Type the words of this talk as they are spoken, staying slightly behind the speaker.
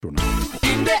In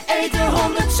de ether 106.8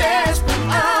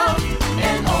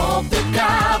 en op de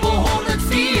kabel 104.1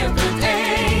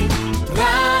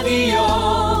 Radio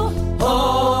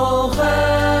Hogeveen.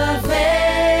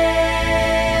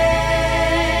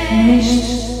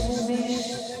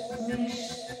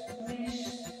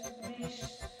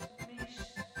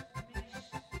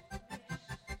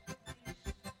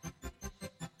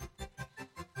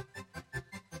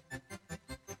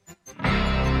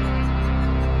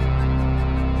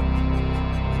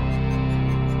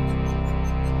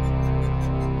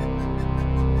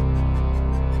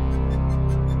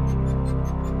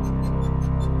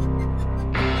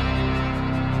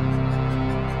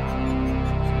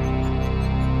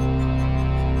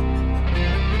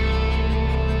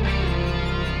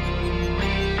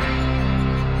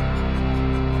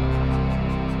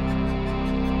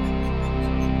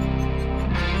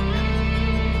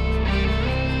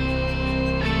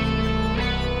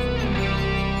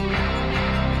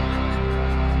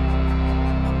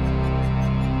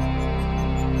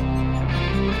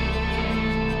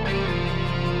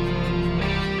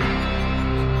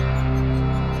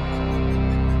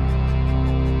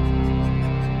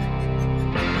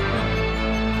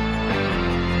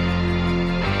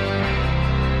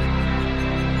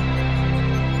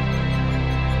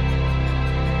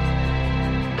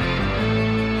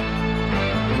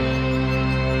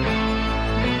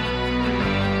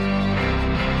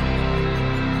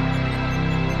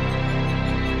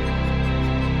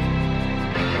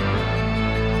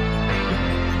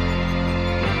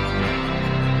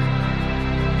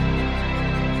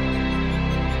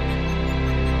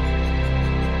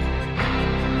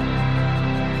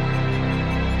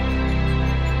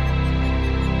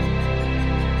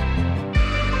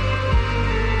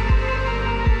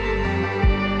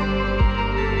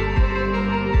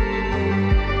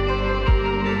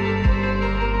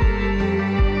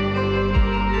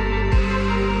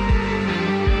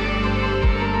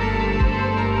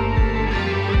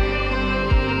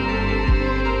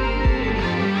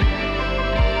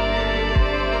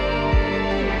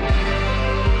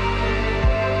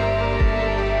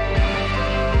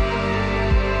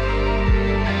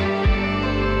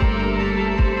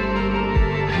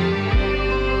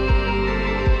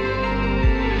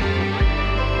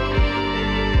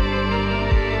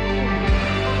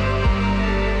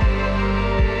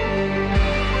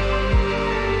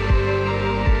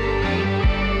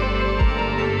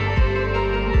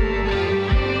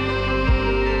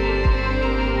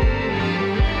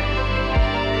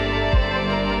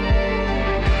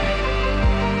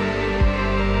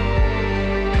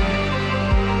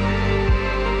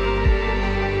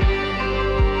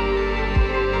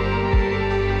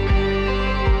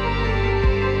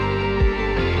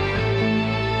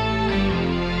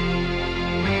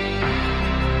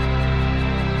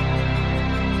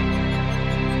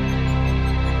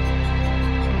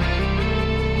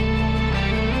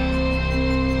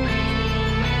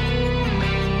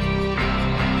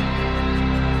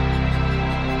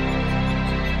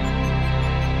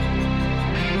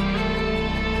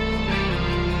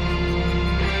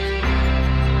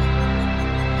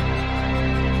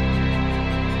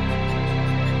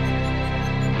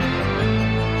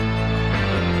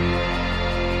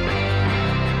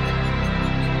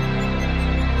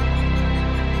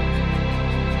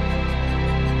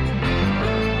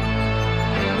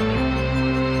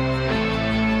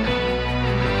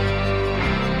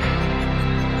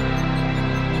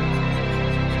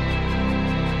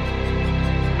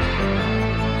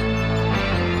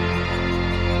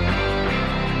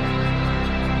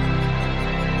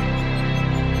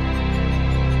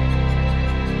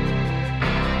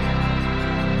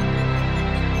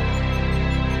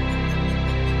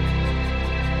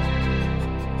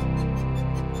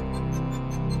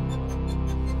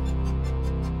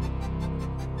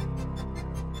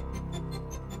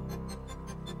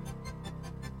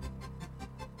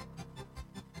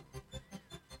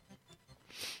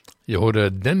 Je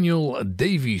hoorde Daniel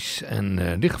Davies en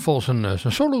in dit geval zijn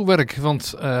solo-werk,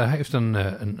 want hij heeft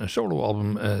een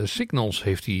solo-album, Signals,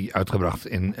 heeft hij uitgebracht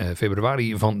in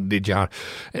februari van dit jaar.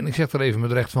 En ik zeg er even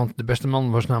met recht, want de beste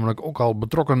man was namelijk ook al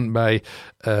betrokken bij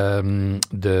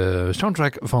de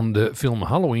soundtrack van de film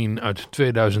Halloween uit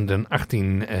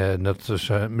 2018. Dat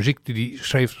is muziek die hij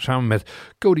schreef samen met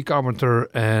Cody Carpenter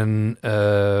en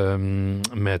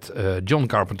met John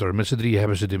Carpenter. Met z'n drie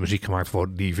hebben ze de muziek gemaakt voor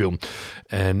die film.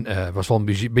 En Was wel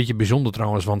een beetje bijzonder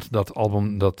trouwens, want dat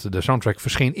album, de soundtrack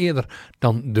verscheen eerder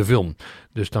dan de film.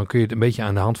 Dus dan kun je het een beetje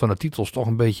aan de hand van de titels toch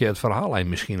een beetje het verhaallijn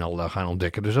misschien al gaan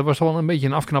ontdekken. Dus dat was wel een beetje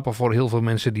een afknapper voor heel veel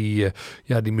mensen die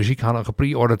die muziek hadden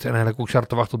gepreorderd en eigenlijk ook zaten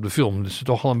te wachten op de film. Dus ze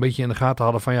toch al een beetje in de gaten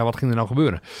hadden van wat ging er nou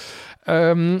gebeuren.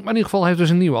 Maar in ieder geval heeft dus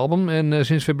een nieuw album en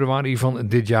sinds februari van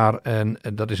dit jaar en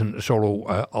dat is een solo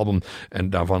album en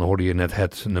daarvan hoorde je net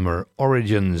het nummer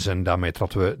Origins en daarmee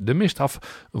trappen we de mist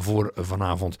af voor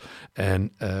vanavond.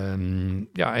 En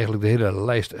eigenlijk de hele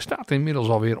lijst staat inmiddels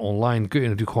alweer online, kun je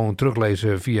natuurlijk gewoon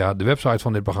teruglezen via de website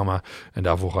van dit programma en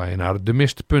daarvoor ga je naar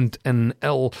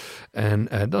demist.nl en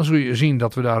dan zul je zien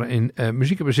dat we daarin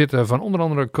muziek hebben zitten van onder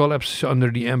andere Collapse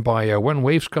Under the Empire, When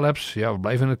Waves Collapse, ja we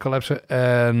blijven in het collapsen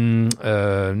en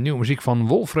nieuwe muziek van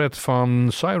Wolfredt, van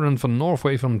Sairen, van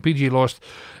Northway, van PG.Lost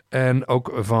en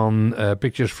ook van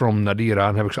Pictures From Nadira,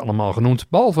 dat heb ik ze allemaal genoemd,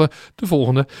 behalve de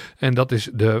volgende en dat is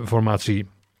de formatie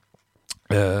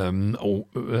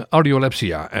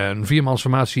Audiolepsia, een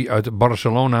viermansformatie uit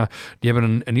Barcelona. Die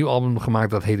hebben een nieuw album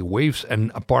gemaakt dat heet Waves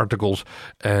and Particles.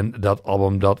 En dat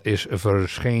album dat is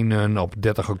verschenen op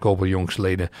 30 oktober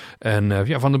jongstleden. En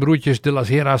van de broertjes de las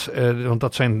Heras, want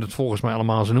dat zijn het volgens mij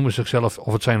allemaal, ze noemen zichzelf,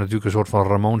 of het zijn natuurlijk een soort van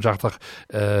Ramones-achtig,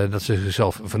 dat ze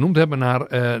zichzelf vernoemd hebben naar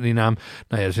die naam.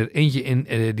 Nou ja, er zit eentje in,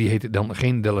 die heet dan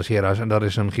geen de las Heras en dat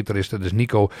is een gitarist, dat is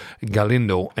Nico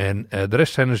Galindo. En de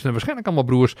rest zijn dus waarschijnlijk allemaal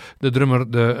broers. De drummer,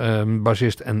 de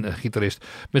bassist en gitarist.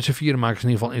 Met z'n vieren maken ze in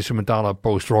ieder geval instrumentale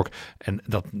post-rock. En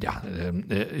dat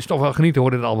is toch wel genieten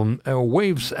hoor, dit album.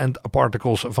 Waves and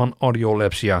Particles van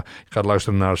Audiolepsia. Ik ga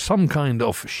luisteren naar Some Kind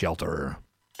of Shelter.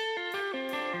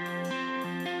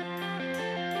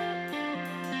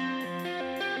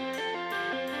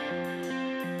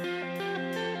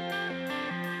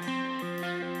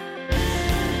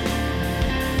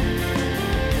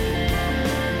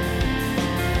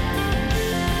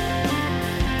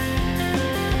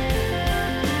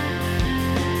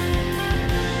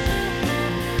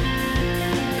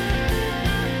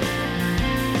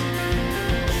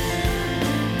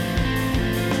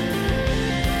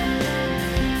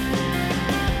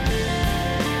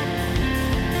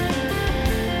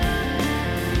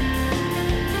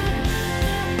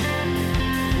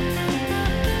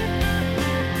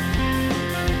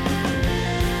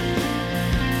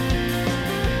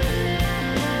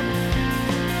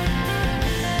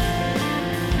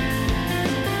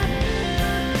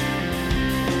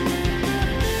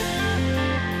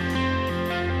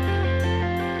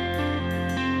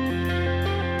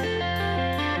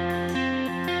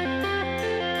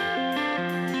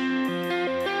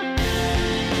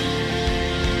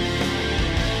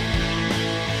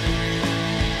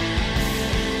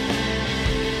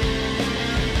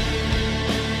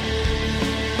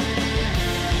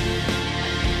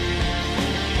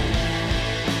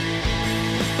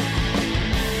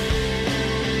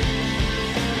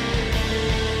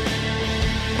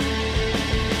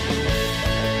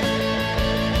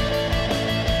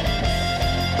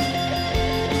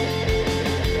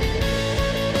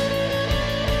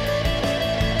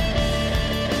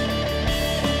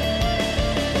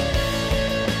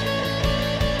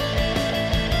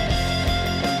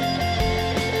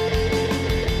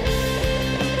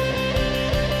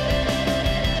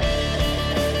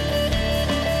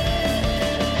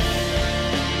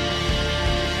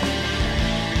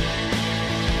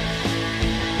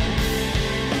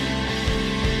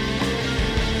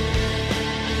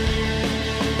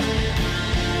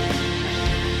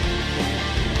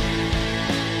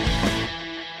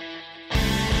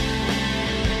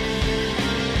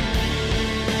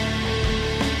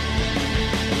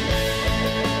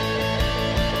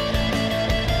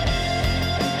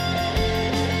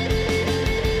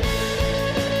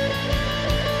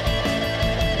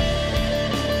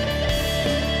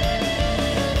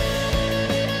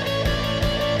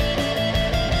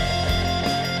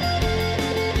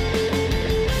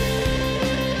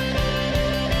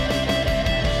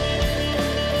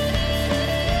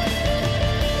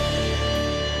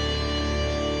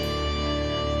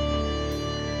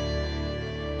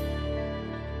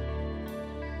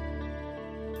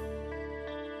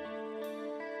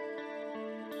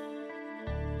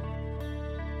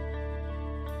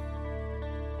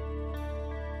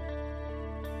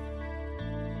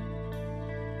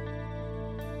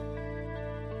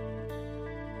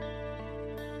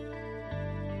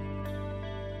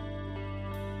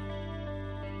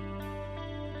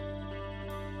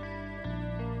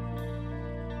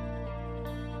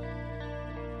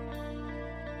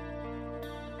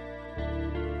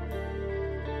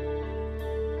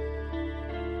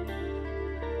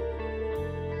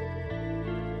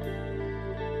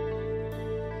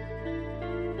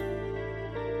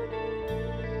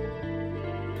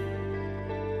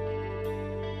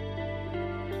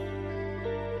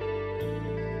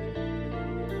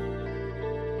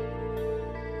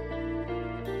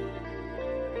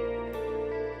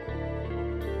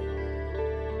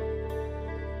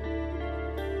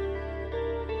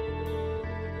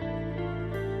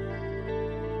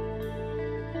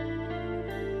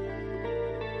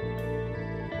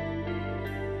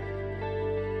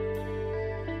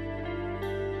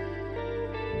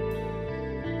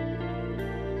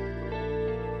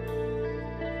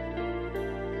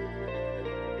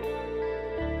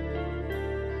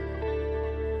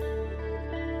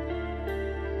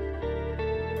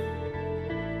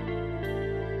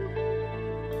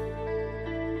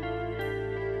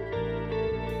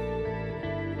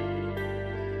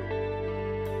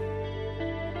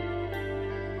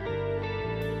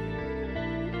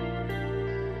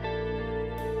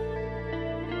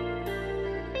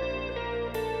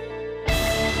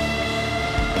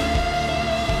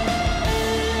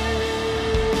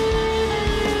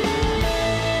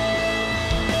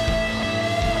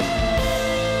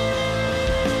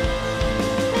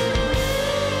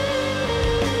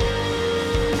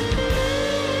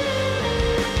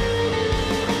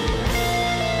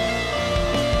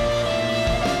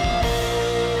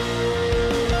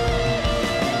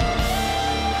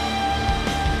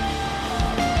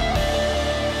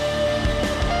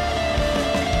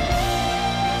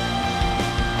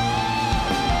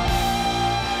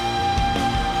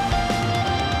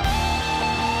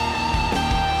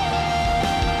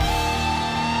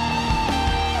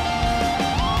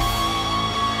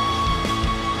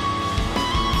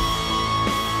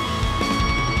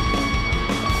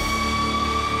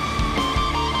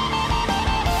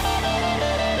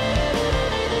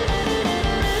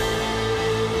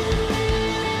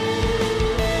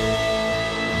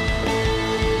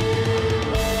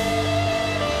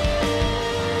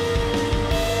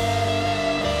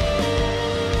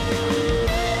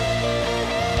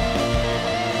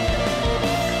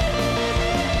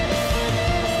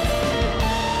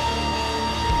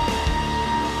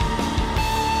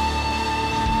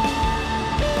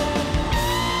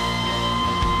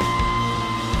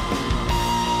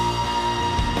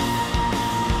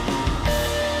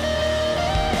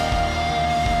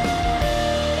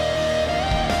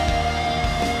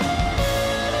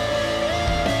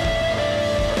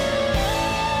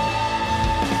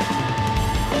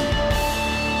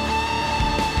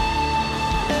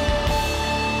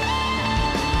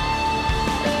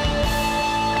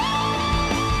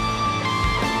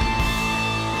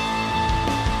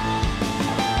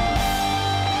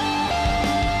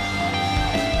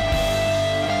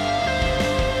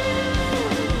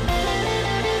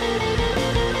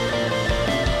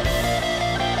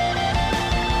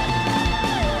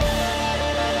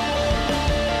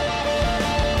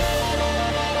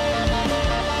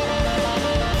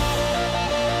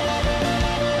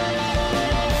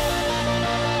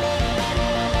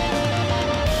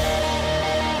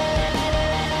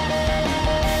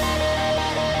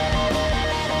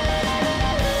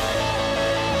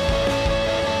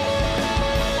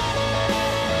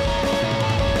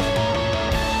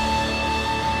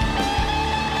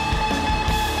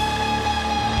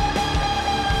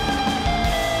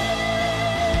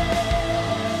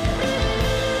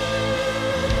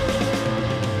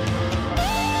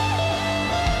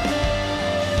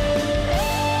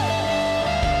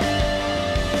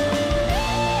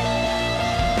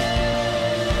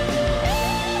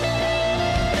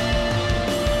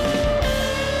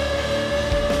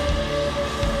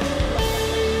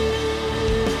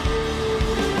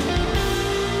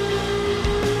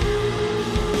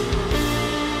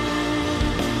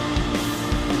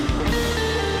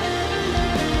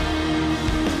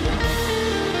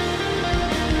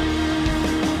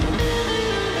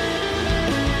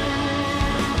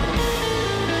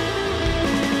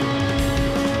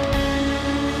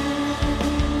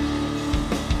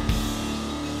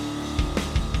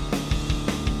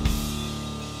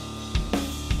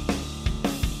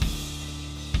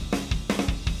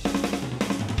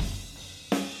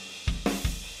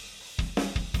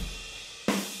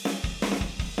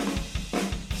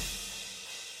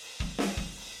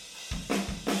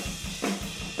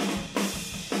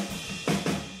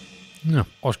 Ja,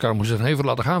 Oscar moest het even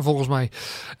laten gaan volgens mij.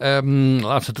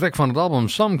 Laatste track van het album,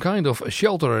 Some Kind of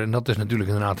Shelter. En dat is natuurlijk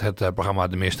inderdaad het programma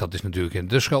De Mist. Dat is natuurlijk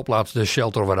de schuilplaats, de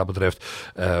shelter wat dat betreft.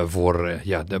 Voor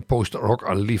de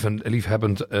post-rock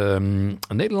liefhebbend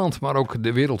Nederland. Maar ook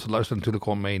de wereld luistert natuurlijk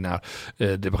gewoon mee naar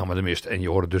dit programma De Mist. En je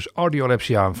hoort dus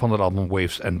Audiolepsia van het album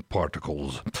Waves and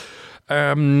Particles.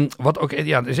 Wat ook,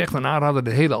 het is echt een aanrader,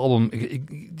 de hele album.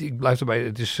 Ik blijf erbij,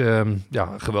 het is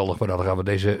geweldig. Maar dan gaan we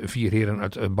deze 4 heren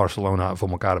uit Barcelona voor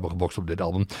elkaar hebben gebokst op dit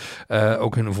album.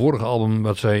 Ook hun vorige album,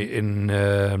 wat zij in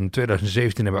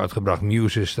 2017 hebben uitgebracht,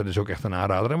 Muses, dat is ook echt een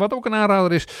aanrader. En wat ook een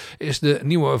aanrader is de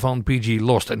nieuwe van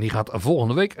PG.Lost. En die gaat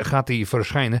volgende week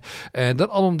verschijnen. Dat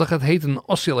album dat gaat heten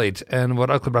Oscillate en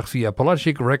wordt uitgebracht via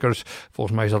Pelagic Records.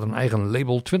 Volgens mij is dat een eigen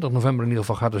label. 20 november in ieder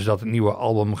geval gaat dus dat nieuwe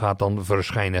album gaat dan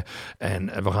verschijnen.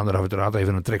 En we gaan er uiteraard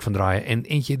even een track van draaien. En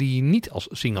eentje die niet als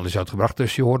single is uitgebracht.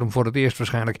 Dus je hoort hem voor het eerst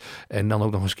waarschijnlijk. En dan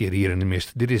ook nog eens keer hier in de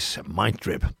mist. Dit is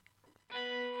Mindtrip.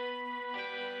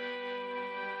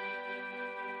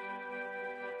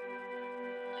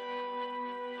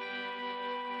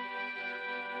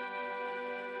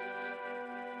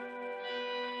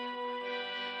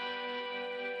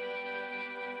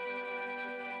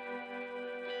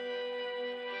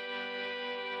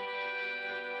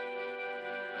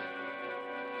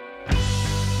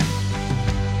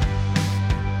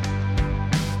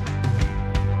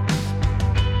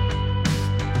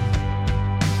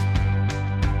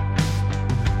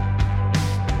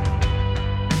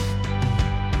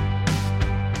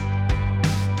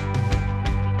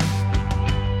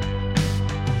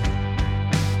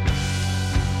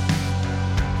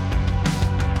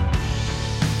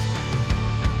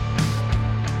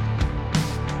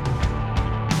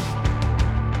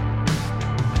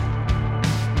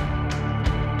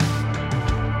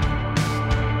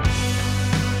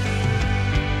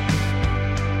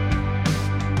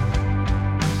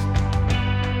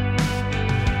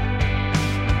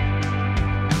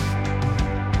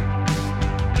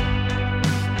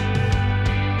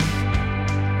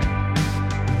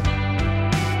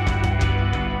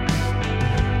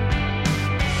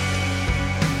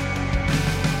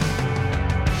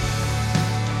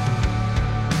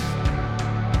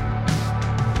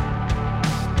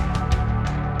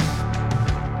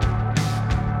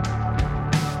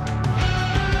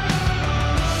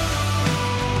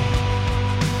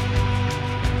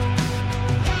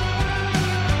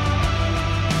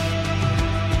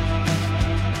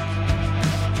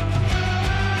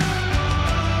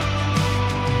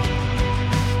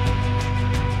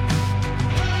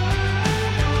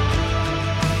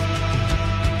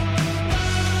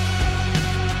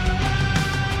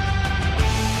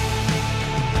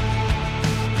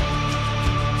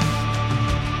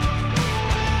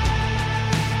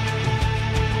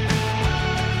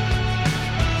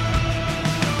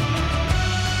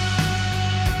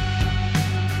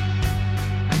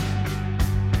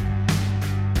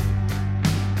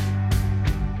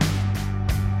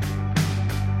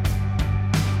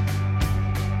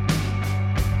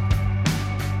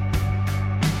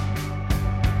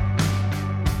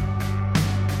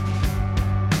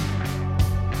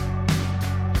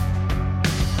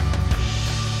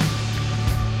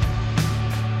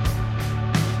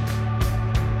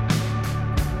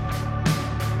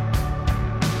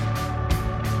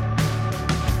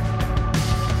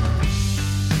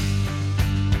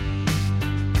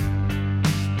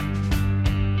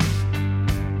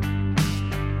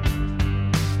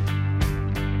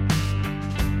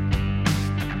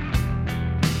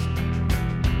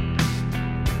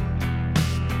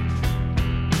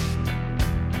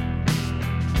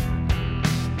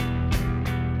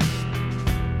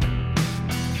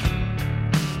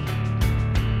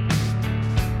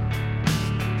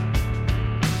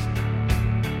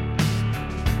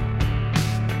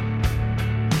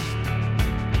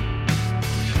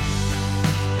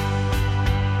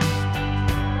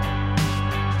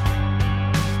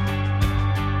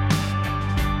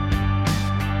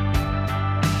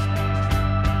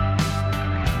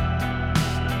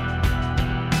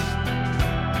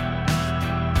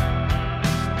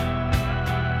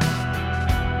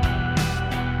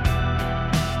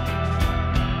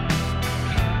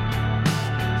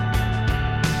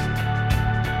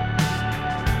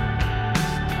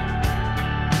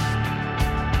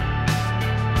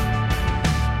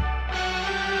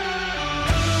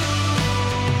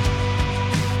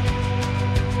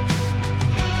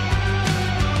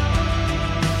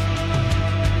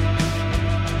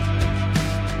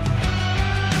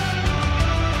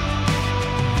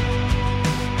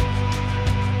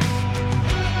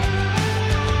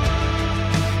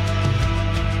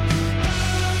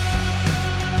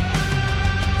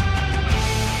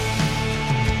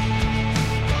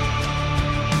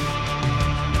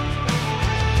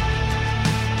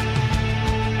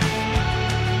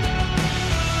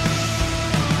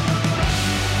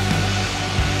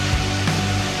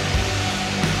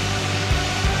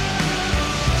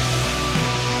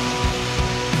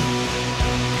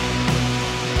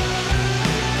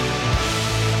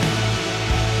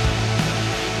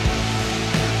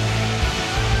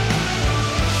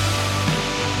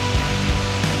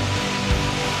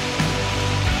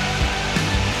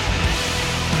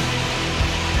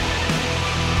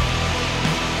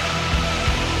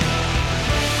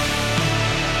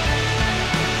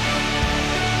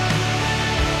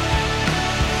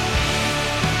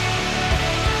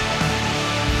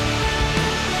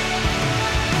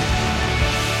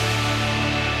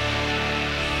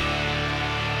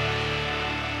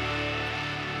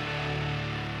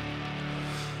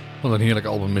 Wat een heerlijk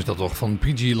album is dat toch, van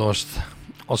PG.Lost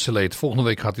Oscillate. Volgende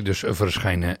week gaat hij dus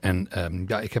verschijnen. En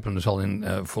ik heb hem dus al in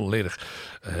volledig.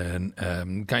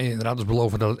 Kan je inderdaad dus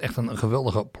beloven dat het echt een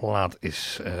geweldige plaat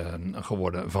is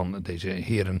geworden van deze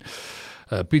heren.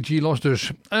 PG.Lost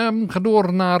dus. Ga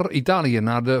door naar Italië,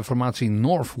 naar de formatie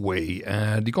Northway.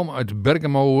 Die komen uit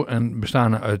Bergamo en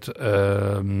bestaan uit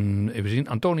even zien,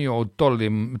 Antonio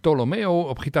Tolomeo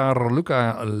op gitaar,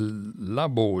 Luca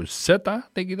Labosetta,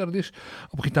 denk je dat het is,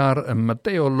 op gitaar,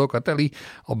 Matteo Locatelli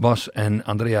op bas en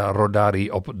Andrea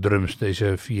Rodari op drums.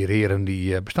 Deze 4 heren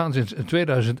die bestaan sinds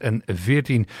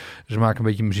 2014. Ze maken een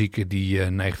beetje muziek die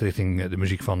neigt richting de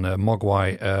muziek van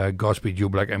Mogwai, Godspeed You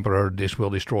Black Emperor, This Will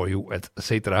Destroy You, etc.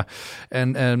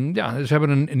 En ze hebben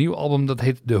een nieuw album dat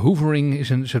heet The Hoovering. Is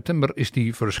in september is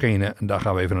die verschenen. En daar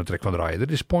gaan we even een track van draaien.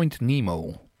 Dit is Point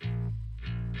Nemo.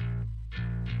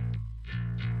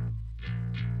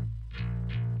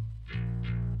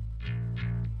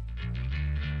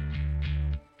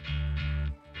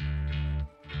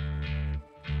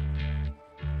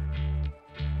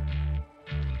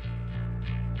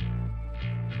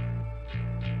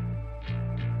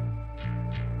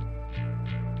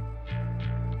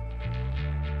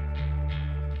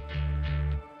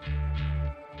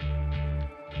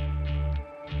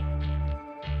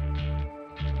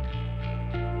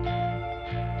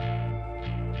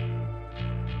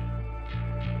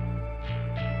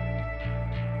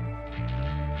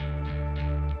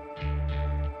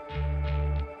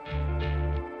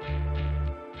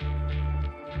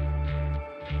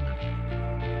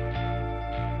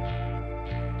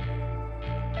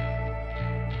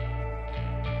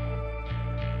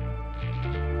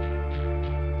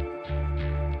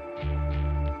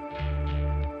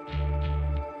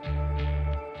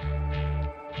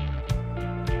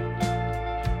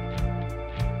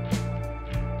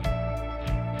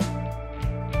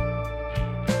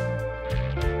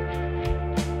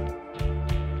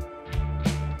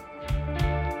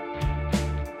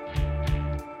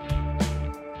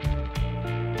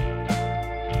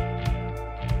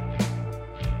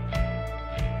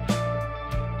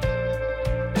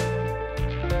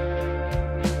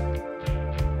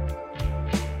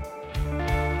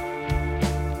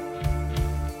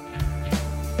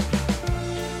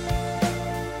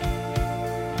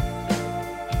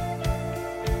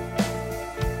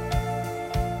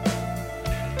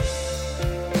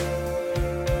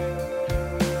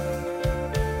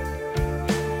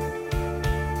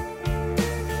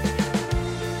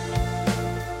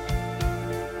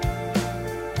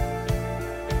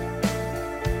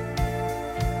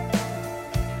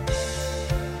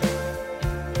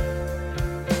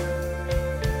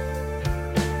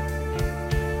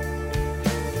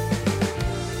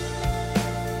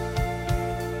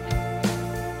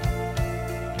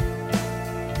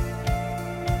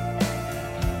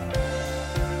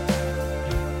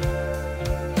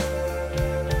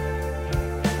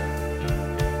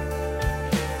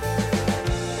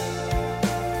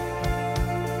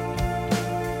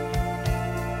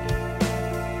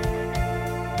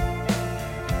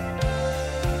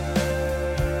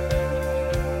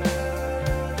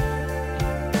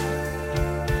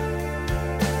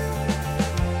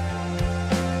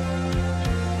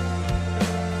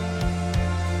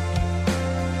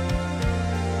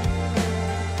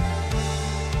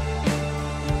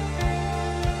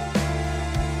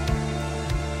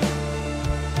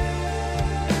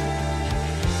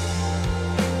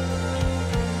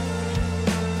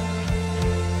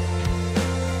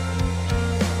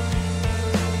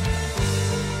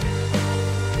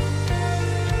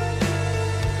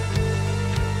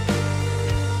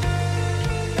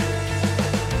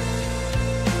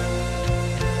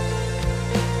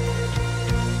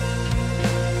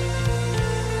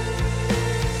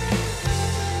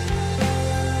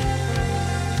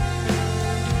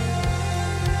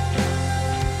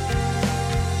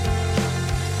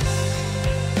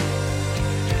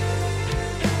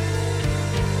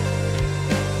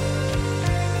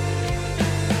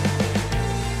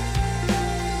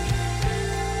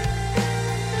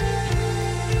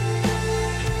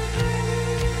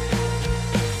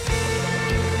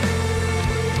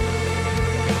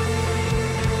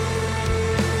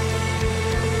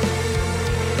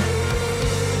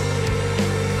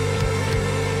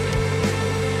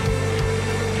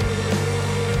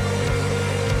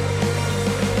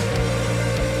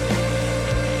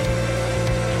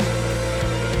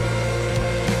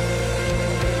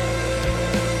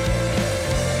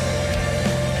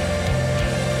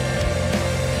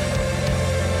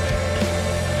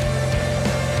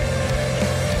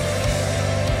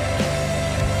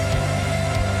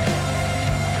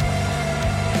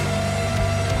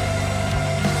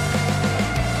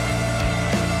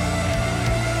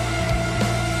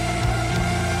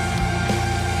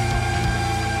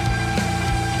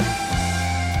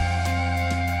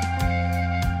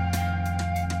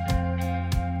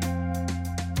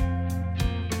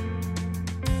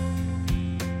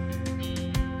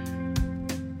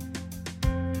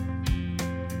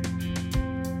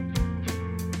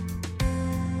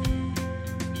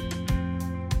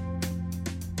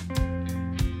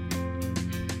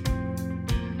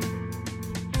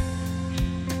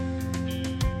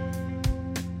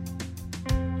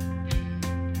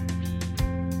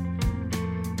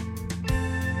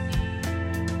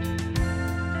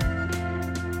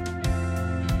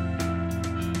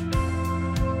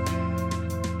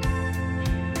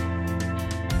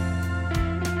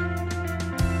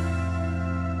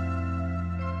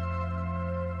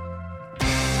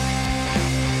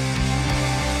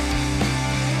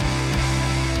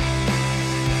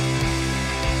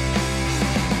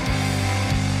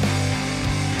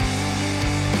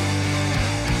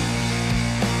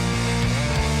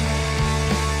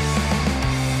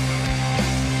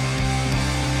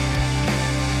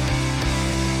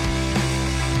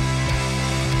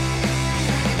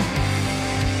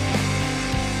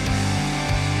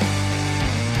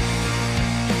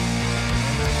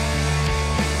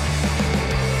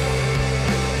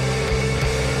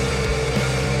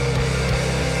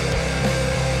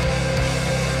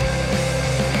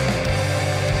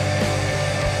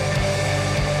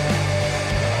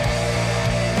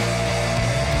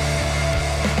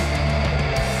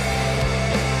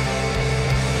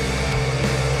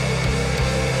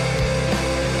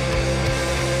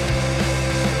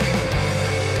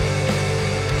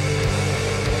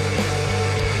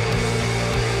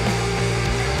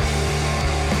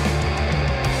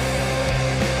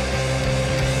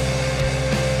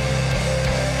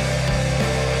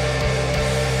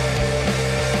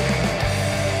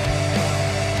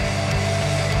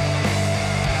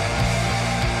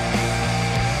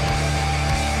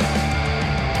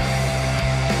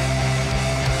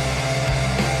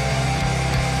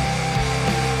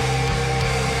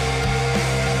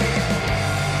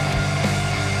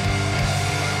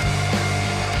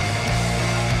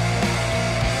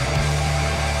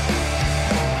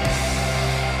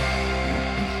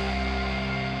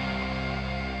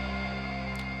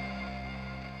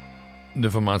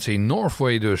 De formatie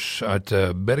Northway dus uit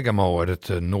Bergamo, uit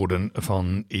het noorden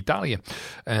van Italië.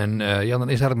 En dan is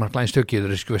eigenlijk maar een klein stukje.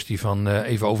 Er is een kwestie van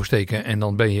even oversteken en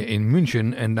dan ben je in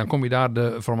München. En dan kom je daar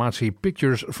de formatie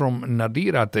Pictures From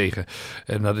Nadira tegen.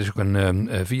 En dat is ook een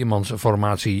viermans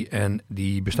formatie en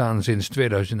die bestaan sinds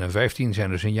 2015. Zijn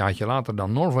dus een jaartje later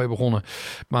dan Northway begonnen.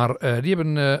 Maar die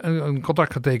hebben een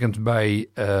contract getekend bij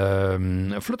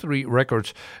Fluttery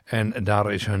Records. En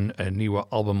daar is hun nieuwe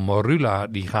album Morula,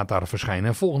 die gaat daar verschijnen.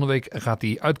 Volgende week gaat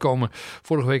die uitkomen.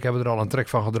 Vorige week hebben we er al een track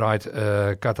van gedraaid,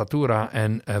 Catatura.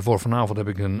 En voor vanavond heb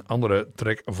ik een andere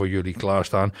track voor jullie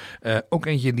klaarstaan. Ook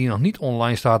eentje die nog niet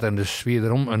online staat en dus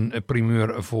wederom een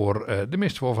primeur voor de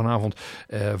mist voor vanavond.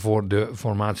 Voor de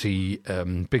formatie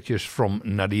Pictures From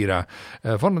Nadira.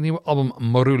 Van het nieuwe album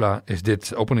Morula is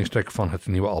dit openingstrack van het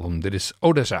nieuwe album. Dit is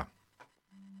Odessa.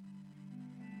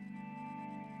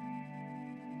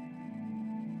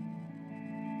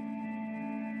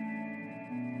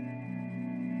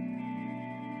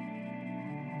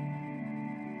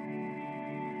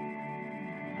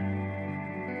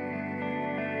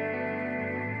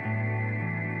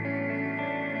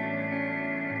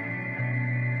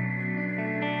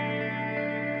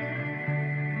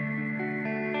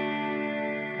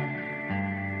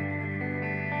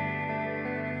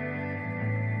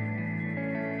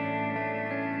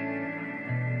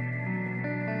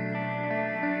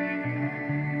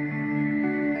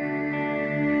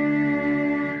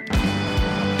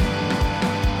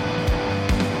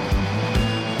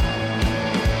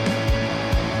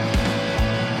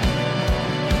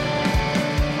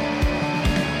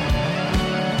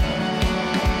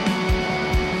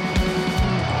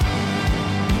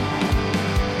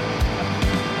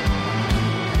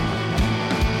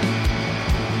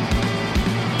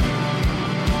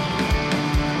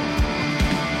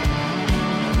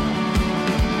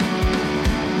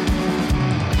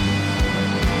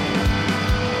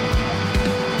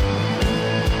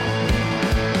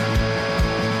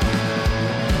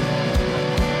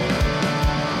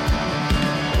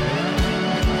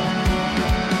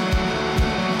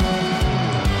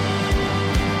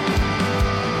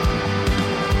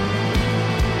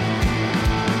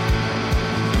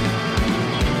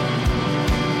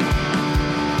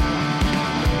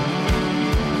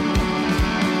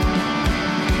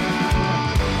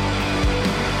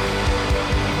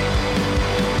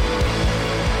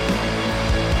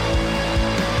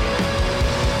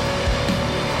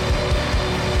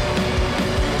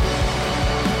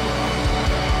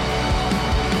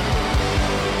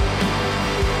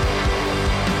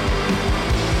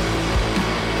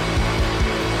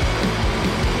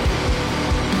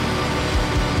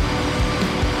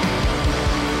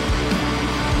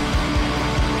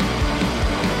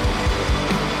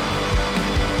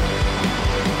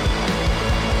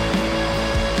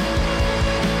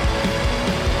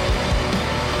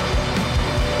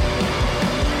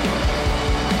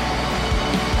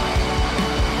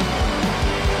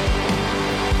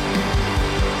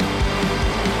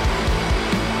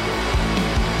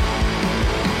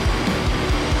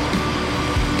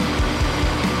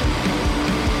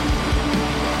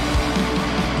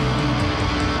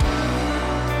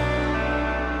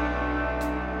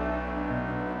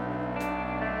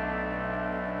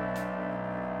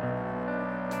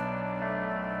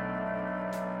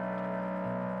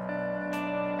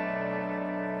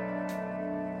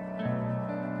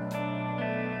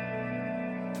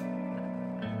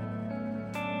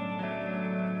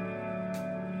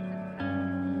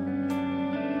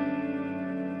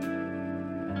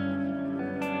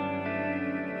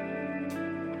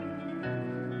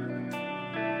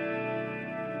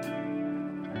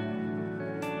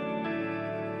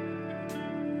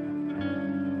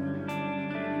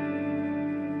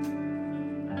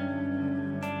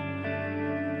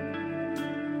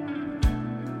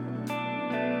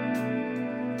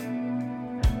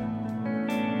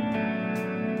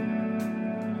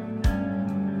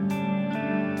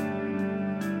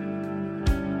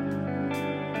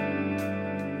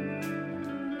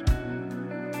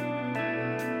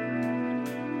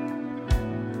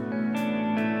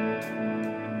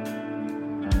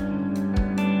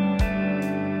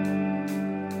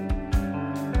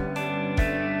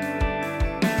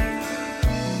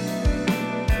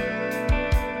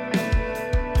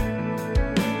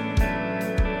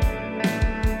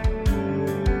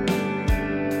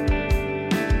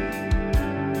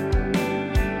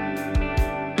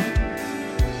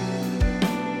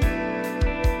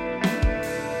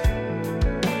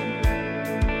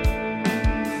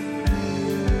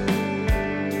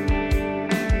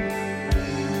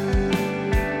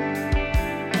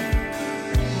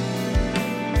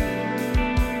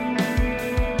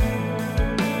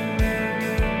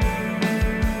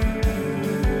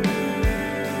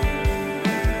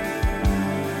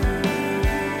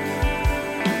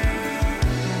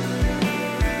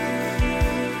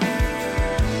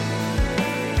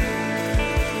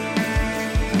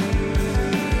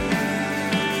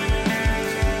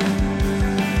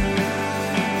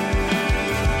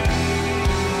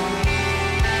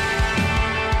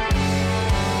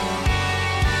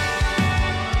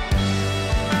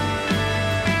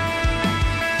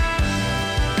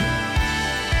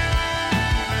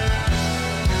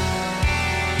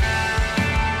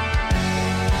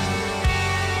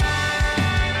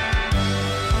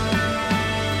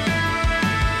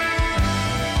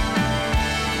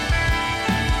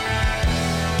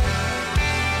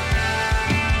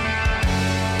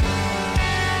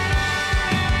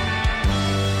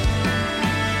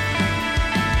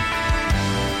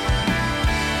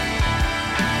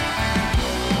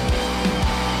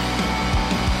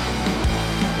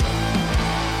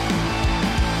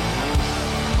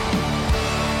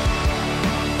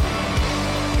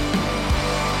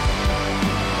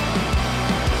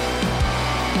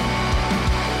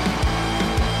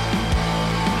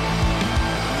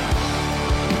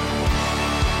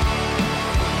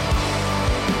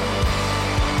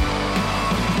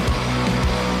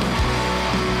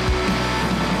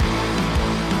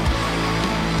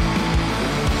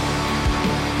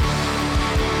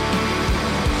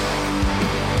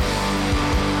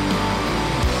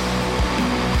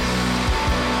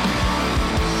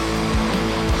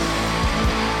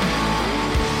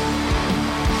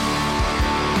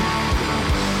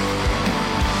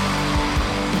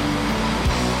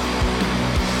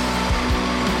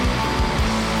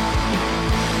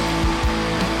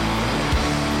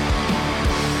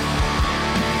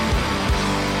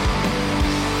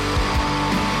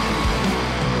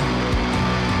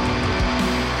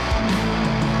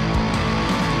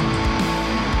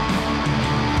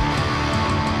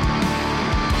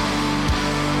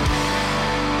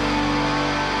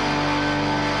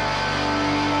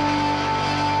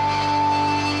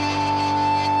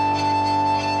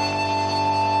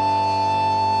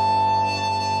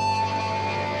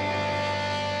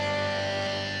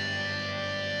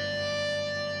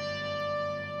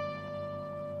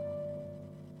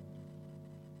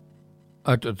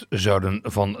 Uit het zuiden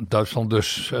van Duitsland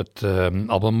dus. Het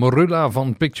album Morula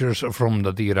van Pictures From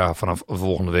Nadira. Vanaf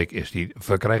volgende week is die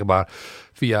verkrijgbaar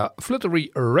via Fluttery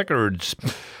Records.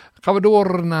 Gaan we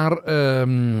door naar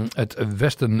het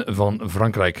westen van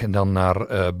Frankrijk en dan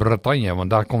naar Bretagne. Want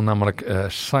daar komt namelijk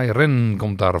Sairen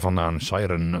komt daar vandaan.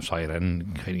 Sairen,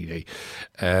 geen idee.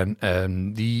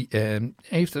 En die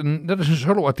heeft dat is een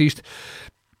soloartiest.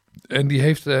 En die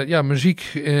heeft muziek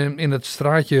in het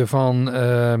straatje van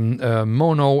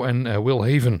Mono en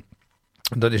Will Haven.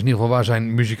 Dat is in ieder geval waar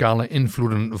zijn muzikale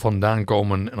invloeden vandaan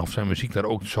komen. En of zijn muziek daar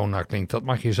ook zo naar klinkt, dat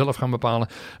mag je zelf gaan bepalen.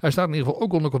 Hij staat in ieder geval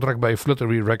ook onder contract bij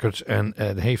Fluttery Records. En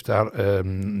heeft daar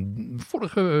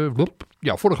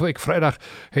vorige week vrijdag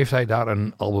heeft hij daar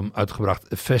een album uitgebracht.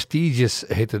 Vestiges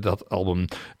heette dat album.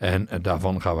 En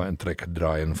daarvan gaan we een track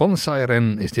draaien. Van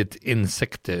Sairen is dit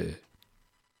Insecte.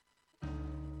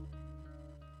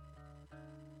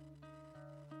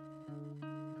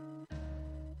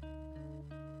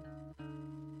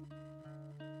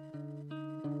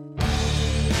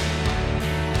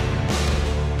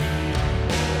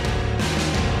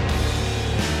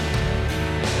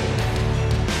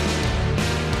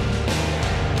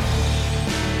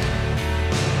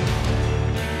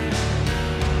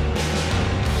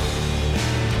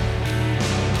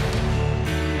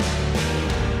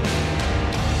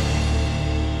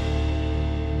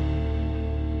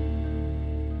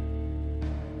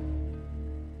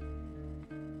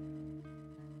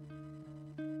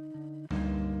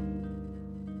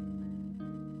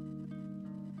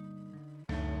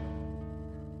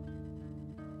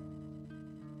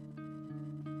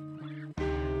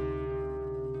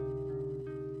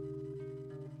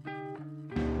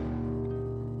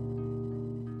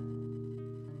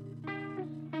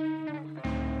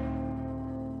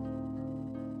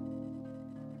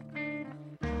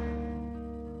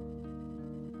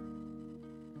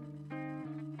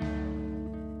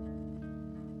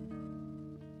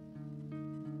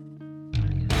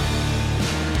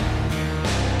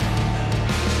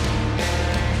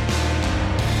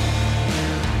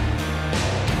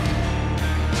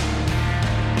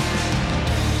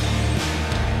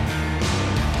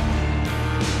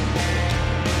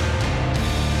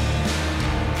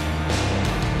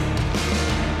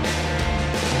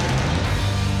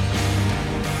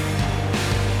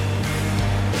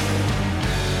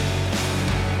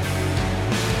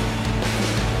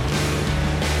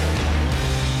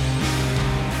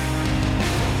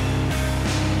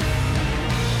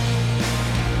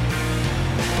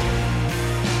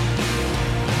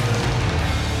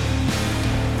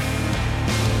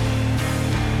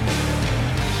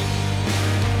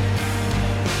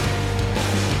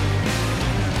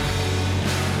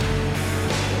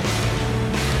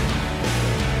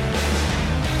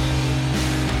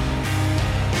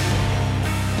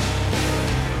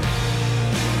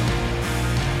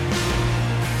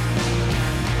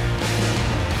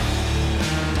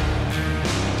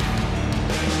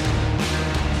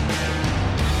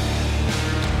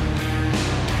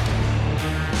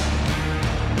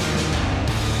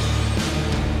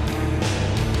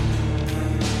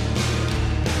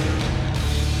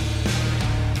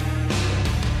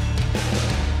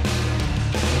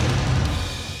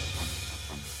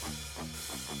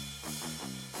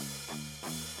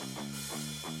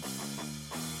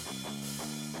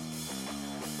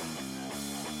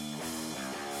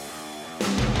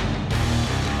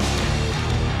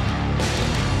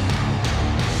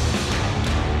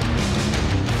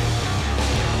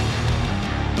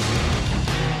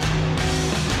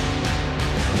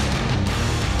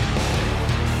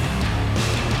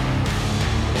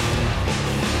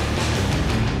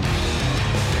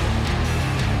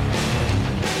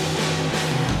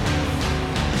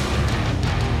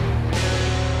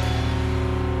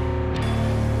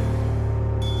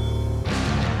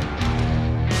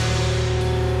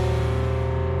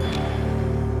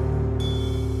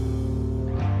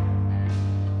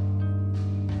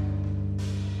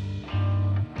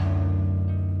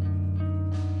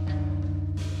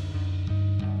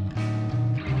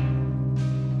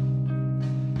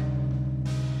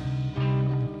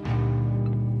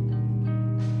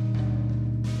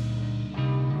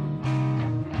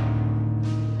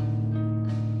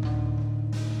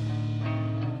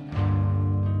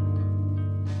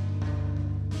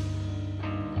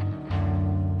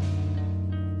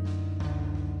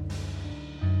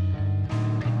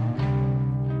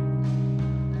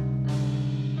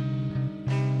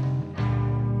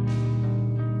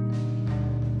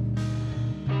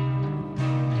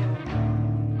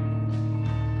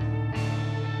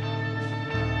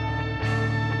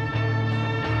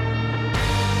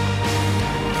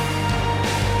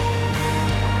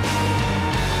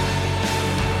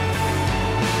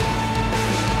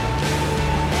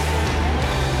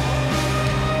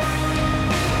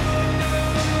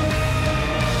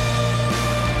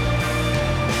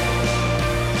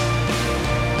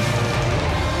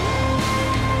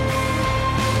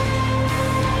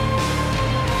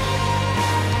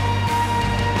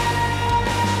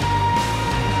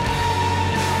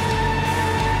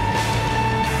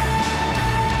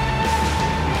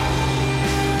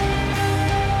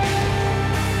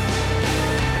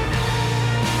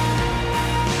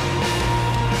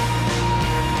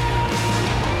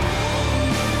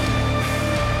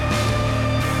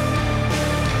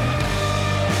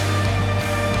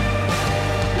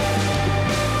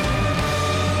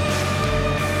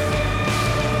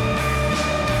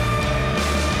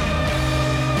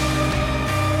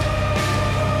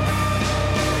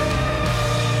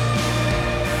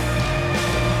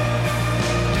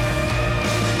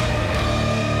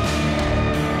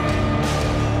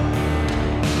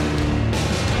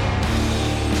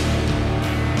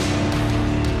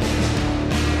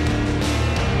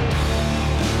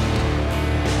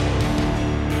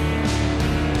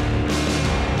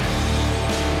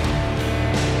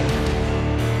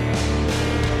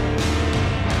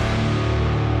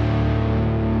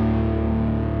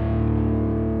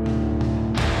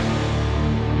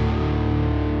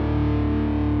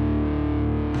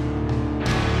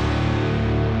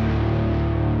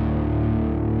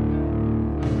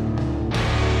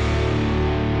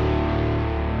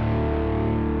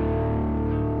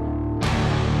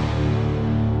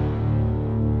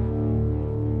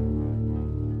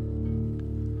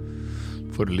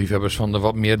 Voor de liefhebbers van de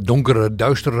wat meer donkere,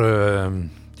 duistere,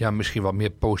 misschien wat meer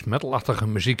post-metal-achtige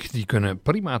muziek, die kunnen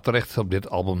prima terecht op dit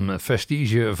album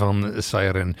Vestige van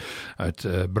Sairen uit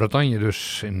Bretagne,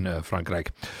 dus in Frankrijk.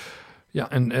 Ja,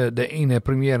 en de ene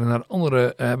première naar de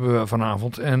andere hebben we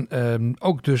vanavond. En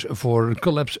ook dus voor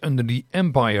Collapse Under the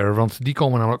Empire. Want die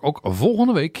komen namelijk ook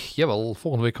volgende week. Jawel,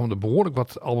 volgende week komen er behoorlijk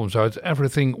wat albums uit.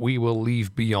 Everything We Will Leave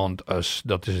Beyond Us.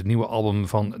 Dat is het nieuwe album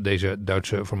van deze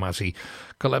Duitse formatie.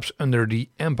 Collapse Under the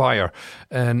Empire.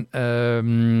 En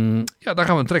daar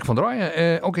gaan we een track van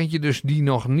draaien. Ook eentje dus die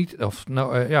nog niet,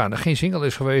 geen single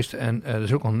is geweest. En er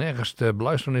is ook nog nergens te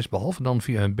beluisteren is. Behalve dan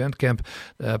via hun Bandcamp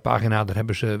pagina. Daar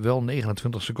hebben ze wel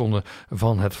 29 seconden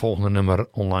van het volgende nummer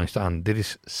online staan. Dit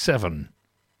is 7.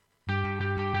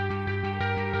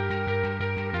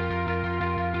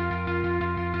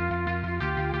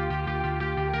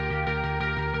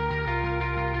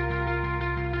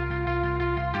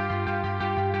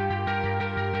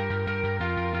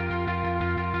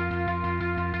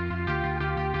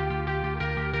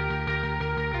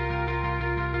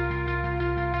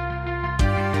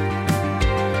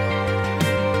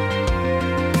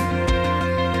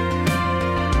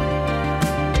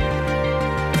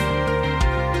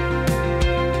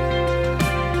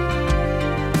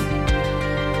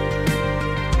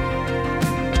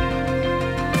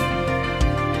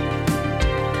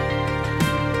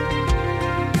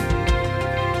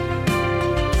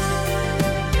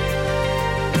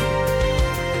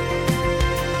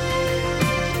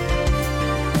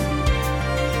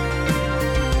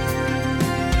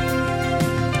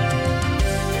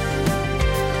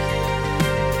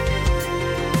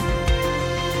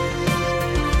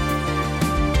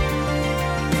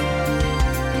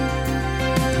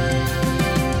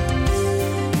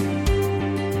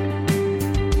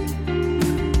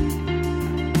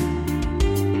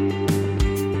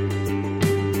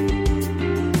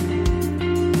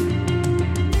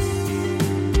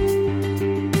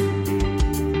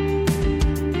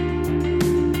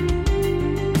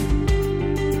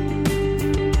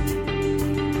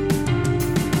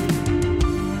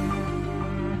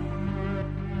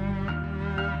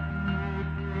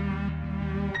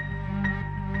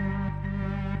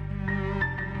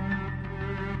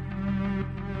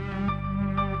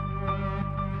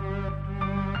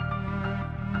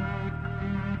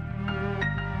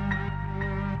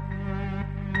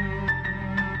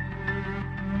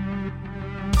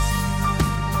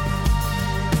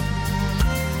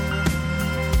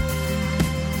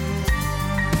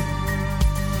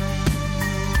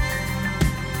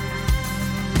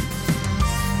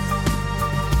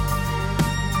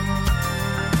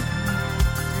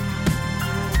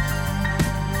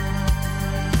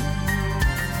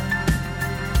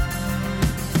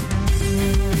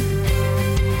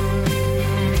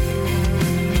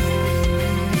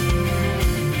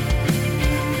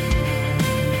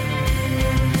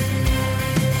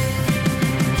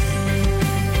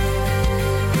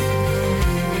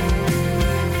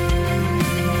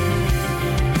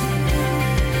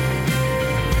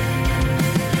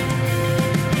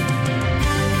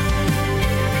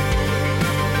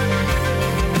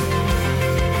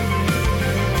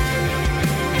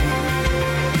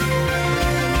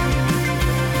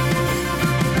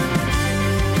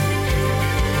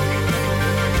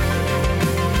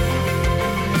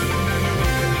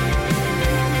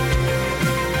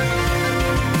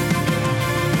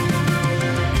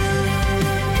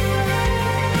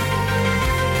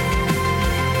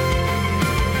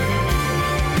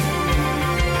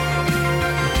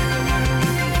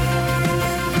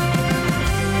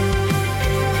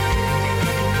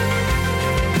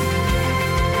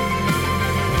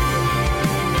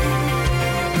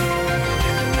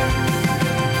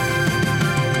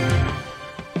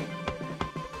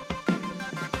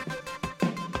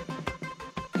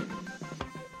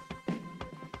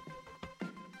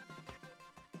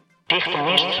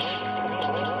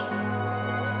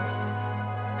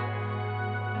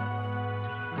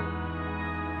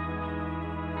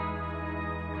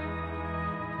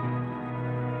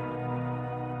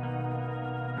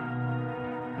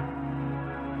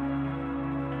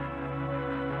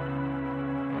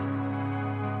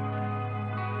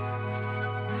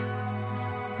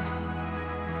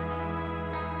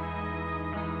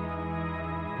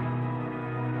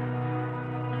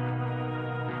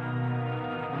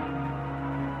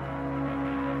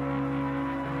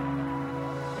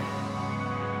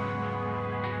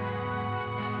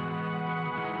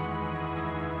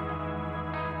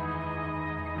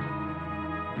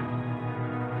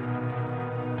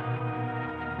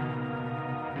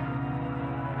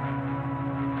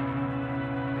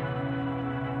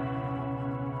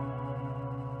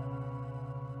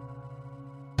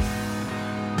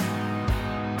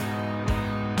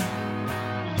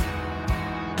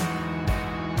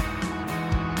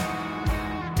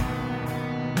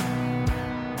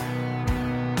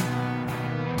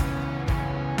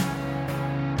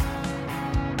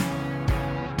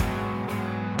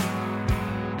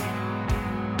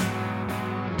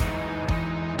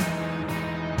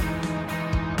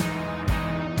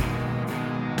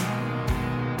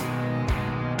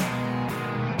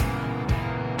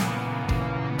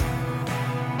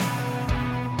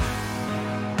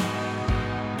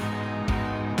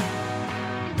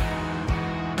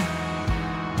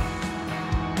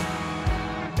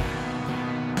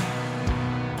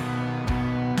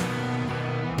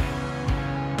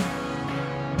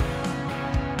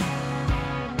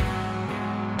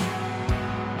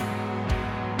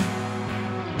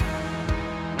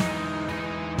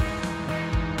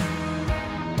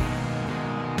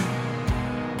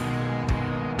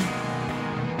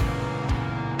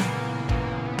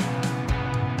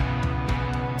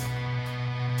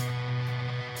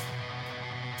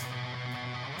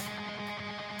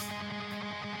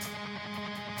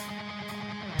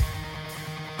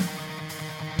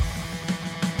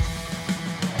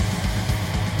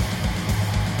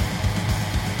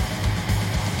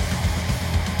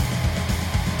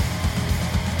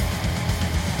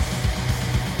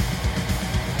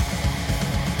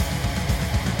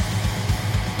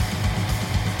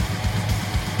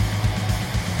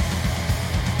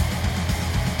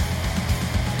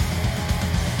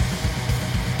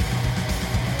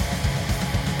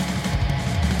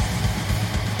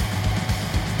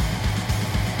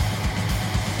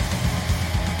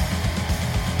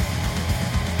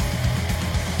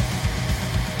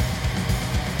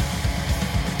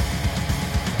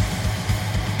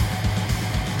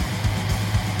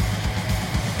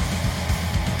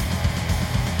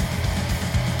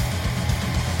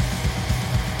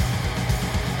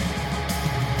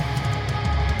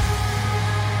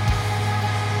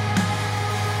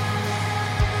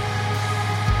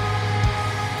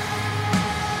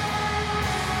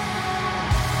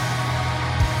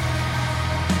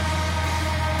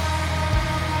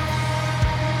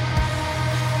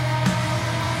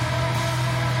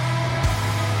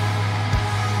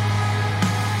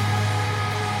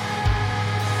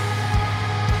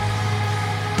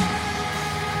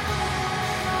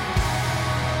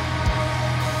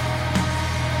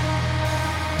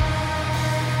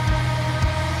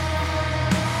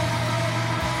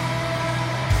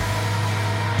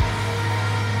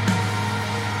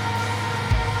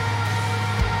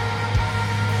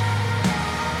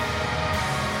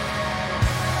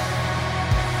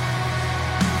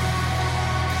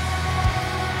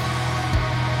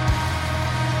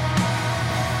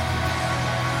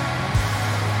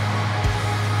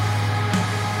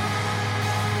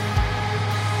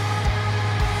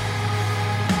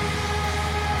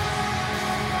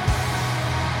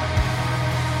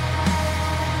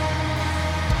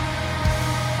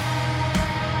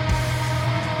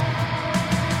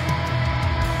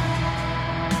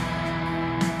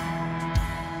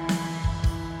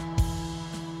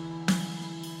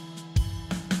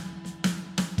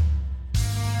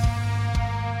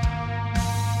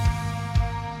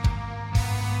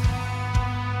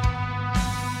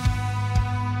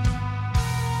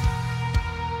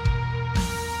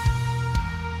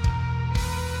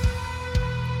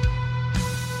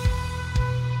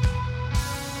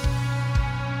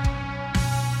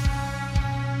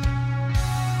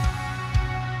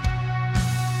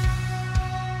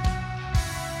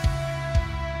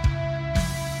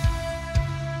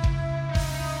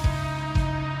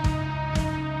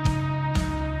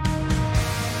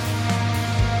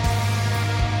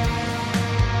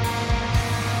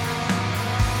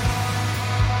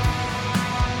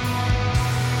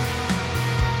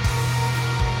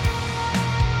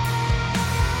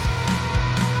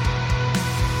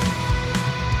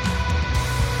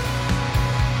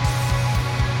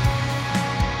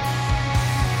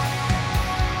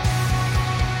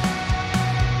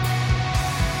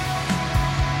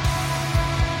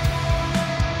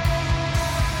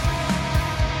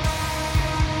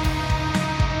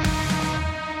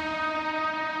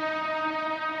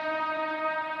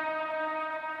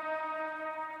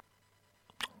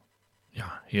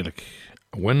 Heerlijk.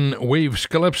 When Waves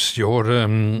Collapse, je hoort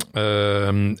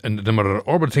een nummer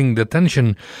Orbiting the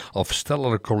Tension of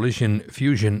Stellar Collision,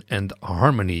 Fusion and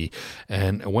Harmony.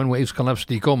 En When Waves Collapse,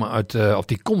 die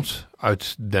komt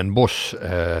uit Den Bosch.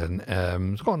 Het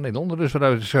is gewoon een Nederlander, dus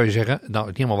wat zou je zeggen? Nou,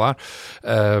 niet helemaal waar.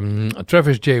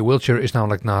 Travis J. Wiltshire is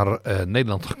namelijk naar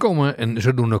Nederland gekomen. En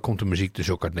zodoende komt de muziek dus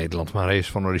ook uit Nederland. Maar hij is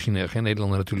van origine geen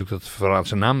Nederlander natuurlijk. Dat verraadt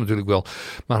zijn naam natuurlijk wel.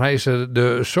 Maar hij is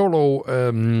de solo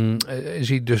is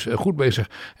hij dus goed bezig.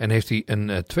 En heeft hij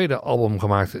een tweede album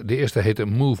gemaakt. De eerste heette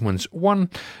Movements 1.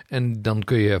 En dan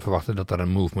kun je verwachten dat er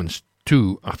een Movements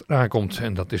 2 achteraan komt.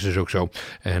 En dat is dus ook zo.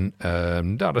 En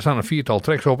daar staan een 4-tal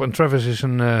tracks op. En Travis is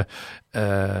een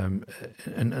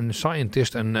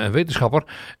scientist, een wetenschapper.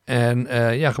 En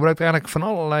gebruikt eigenlijk van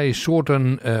allerlei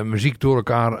soorten muziek door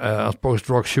elkaar. Als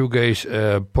post-rock,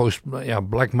 shoegaze,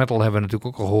 black metal hebben we natuurlijk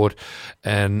ook al gehoord.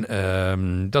 En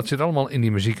dat zit allemaal in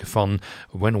die muziek van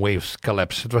When Waves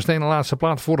Collapse. Het was de ene laatste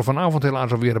plaat voor vanavond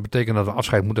helaas alweer. Dat betekent dat we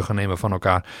afscheid moeten gaan nemen van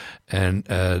elkaar. En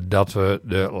dat we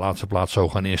de laatste plaat zo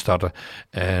gaan instarten.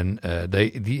 En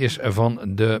die is van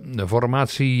de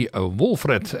formatie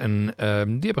Wolfredt. En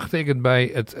die hebben getekend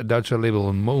bij het Duitse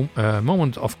label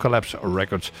Moment of Collapse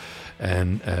Records.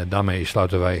 En daarmee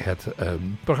sluiten wij het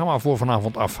programma voor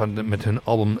vanavond af met hun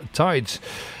album Tides.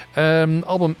 Het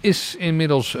album is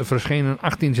inmiddels verschenen.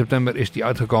 18 september is die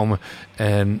uitgekomen.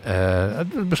 En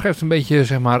het beschrijft een beetje,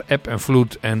 zeg maar, eb en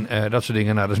vloed en dat soort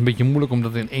dingen. Nou, dat is een beetje moeilijk om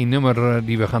dat in één nummer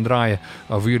die we gaan draaien,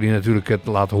 voor jullie natuurlijk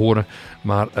te laten horen.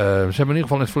 Maar ze hebben in ieder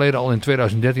geval in het verleden al in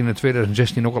 2013 en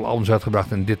 2016 ook al albums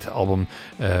uitgebracht. En dit album,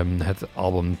 het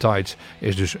album Tides,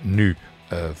 is dus nu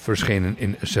verschenen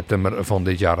in september van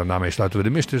dit jaar. En daarmee sluiten we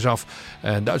de mist dus af.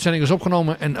 De uitzending is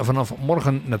opgenomen en vanaf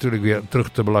morgen natuurlijk weer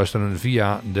terug te beluisteren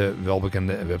via de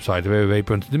welbekende website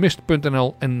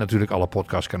www.demist.nl en natuurlijk alle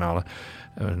podcastkanalen.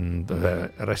 De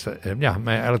rest,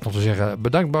 mij eigenlijk nog te zeggen,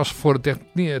 bedankt Bas voor de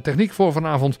techniek voor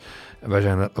vanavond. Wij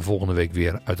zijn er volgende week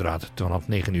weer uiteraard vanaf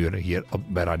 9 uur hier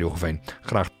bij Radio Geveen.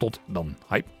 Graag tot dan.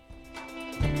 Hi.